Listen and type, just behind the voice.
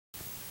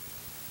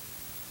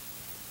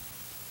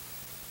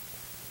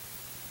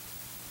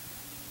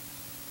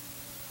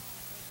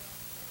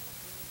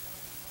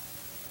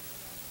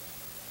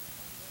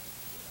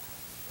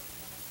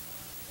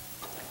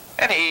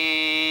And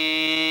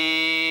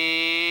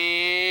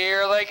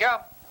here they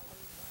come.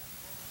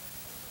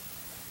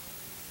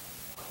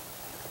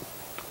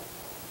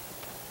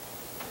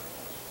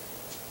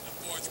 The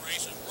fourth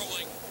race is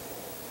rolling.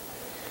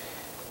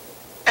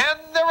 And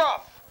they're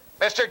off.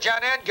 Mr.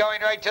 John N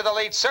going right to the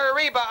lead. Sir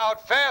Reba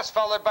out fast,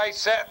 followed by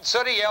Satin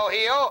Sooty, El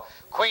Hijo,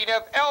 Queen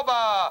of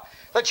Elba.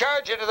 The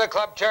charge into the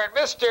club turn.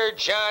 Mr.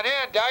 John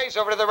N dives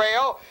over to the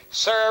rail.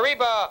 Sir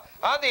Reba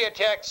on the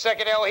attack.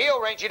 Second, El Hijo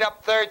ranging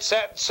up third.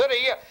 Satin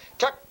Sooty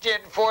tucked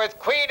in fourth.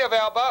 Queen of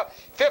Elba.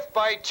 Fifth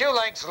by 2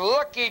 lengths.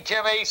 Lucky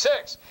Tim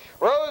A6.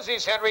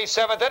 Rosie's Henry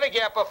seventh. And a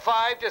gap of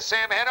 5 to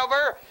Sam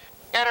Hanover.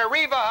 And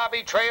Arriva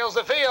Hobby trails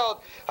the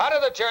field. Out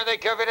of the turn, they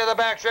come into the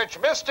backstretch.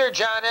 Mr.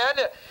 John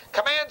N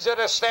commands it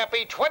a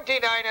snappy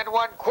 29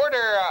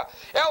 1/4.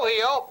 El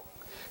Hijo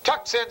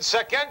tucks in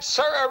second.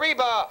 Sir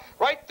Arriba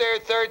right there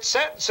third.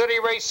 Satin Sooty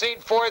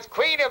racing fourth.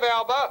 Queen of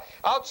Alba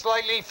out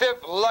slightly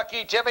fifth.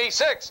 Lucky Timmy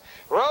sixth.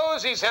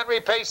 Rosie's Henry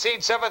pacing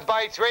seventh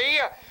by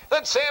 3.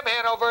 Then Sam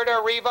Hanover to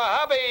Arriva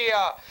Hobby.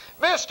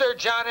 Mr.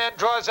 John N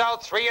draws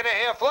out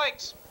 3.5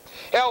 lengths.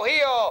 El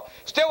Hijo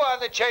still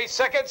on the chase.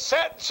 Second,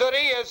 Satin Sooty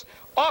is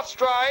off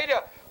stride.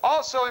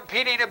 Also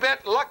impeding a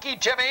bit, Lucky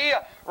Timmy.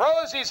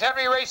 Rosie's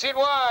Henry racing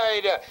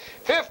wide.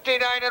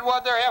 59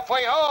 1, they're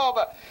halfway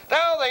home.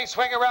 Now they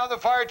swing around the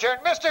far turn.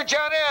 Mr.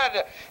 John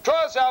N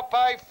draws out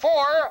by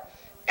 4.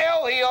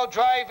 El Hijo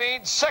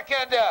driving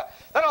second.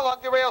 Then along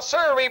the rail,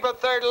 Sir Reba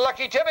third.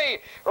 Lucky Timmy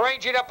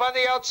ranging up on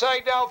the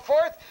outside now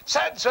fourth.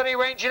 Satin Sooty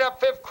ranging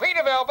up fifth. Queen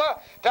of Elba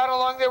down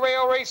along the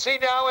rail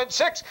racing now in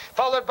sixth.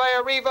 Followed by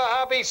Arriva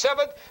Hobby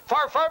seventh.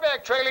 Far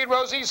back trailing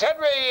Rosie's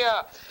Henry.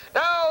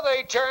 Now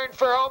they turn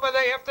for home and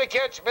they have to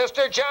catch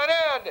Mr. John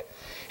N.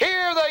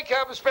 Here they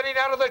come spinning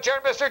out of the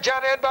turn. Mr.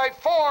 John N by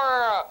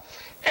 4.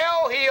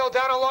 El Hijo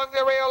down along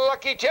the rail,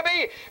 Lucky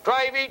Timmy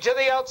driving to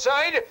the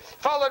outside,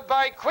 followed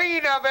by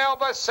Queen of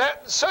Elba,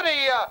 Satin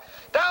Sooty.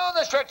 Down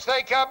the stretch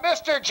they come.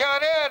 Mr.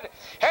 John N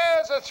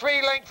has a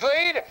 3-length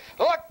lead.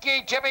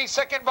 Lucky Timmy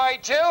second by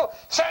 2.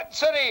 Satin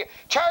Sooty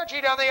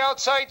charging on the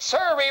outside.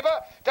 Sir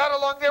Reba down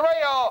along the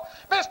rail.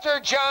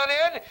 Mr. John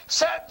N,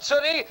 Satin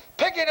Sooty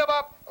picking him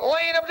up,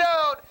 laying him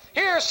down.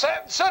 Here's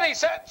Satin Sooty.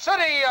 Satin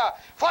Sooty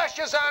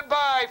flashes on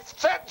by.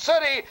 Satin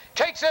Sooty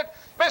takes it.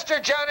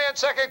 Mr. John N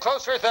second,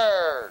 close for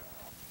third.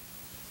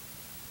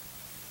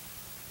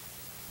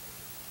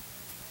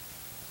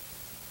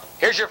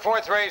 Here's your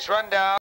fourth race rundown.